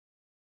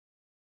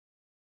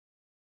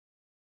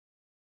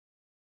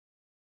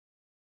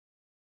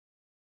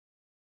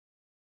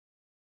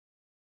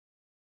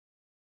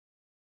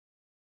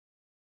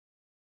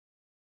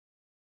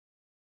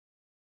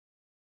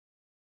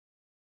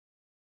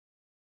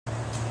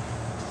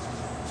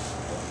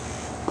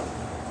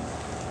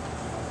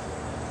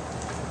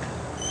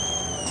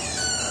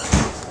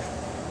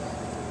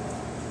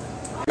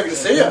Good to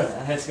see you.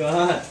 What's going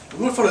on?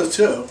 We want photos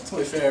too. It's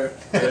only fair.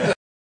 Yeah.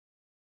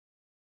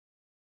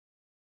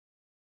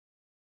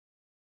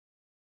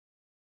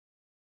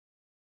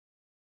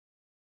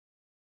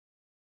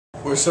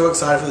 We're so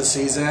excited for the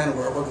season.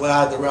 We're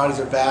glad the Rowdies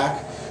are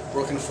back.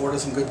 We're looking forward to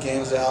some good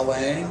games at Al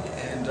Lang,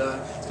 and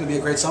it's going to be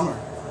a great summer.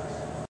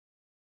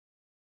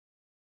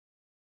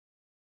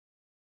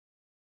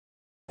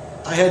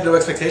 I had no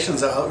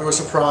expectations. We were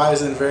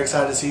surprised and very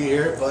excited to see you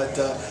here, but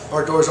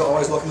our doors are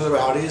always welcome to the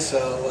Rowdies,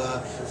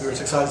 so we were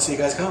excited to see you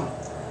guys come.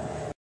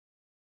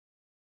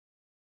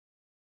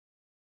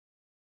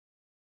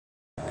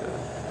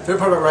 The favorite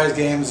part about Rowdies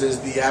games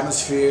is the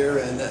atmosphere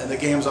and the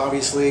games,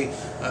 obviously,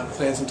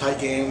 playing some tight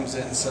games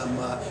and some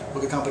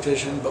good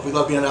competition, but we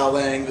love being at Al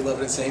Lang, we love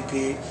it in St.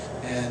 Pete,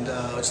 and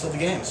I just love the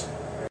games.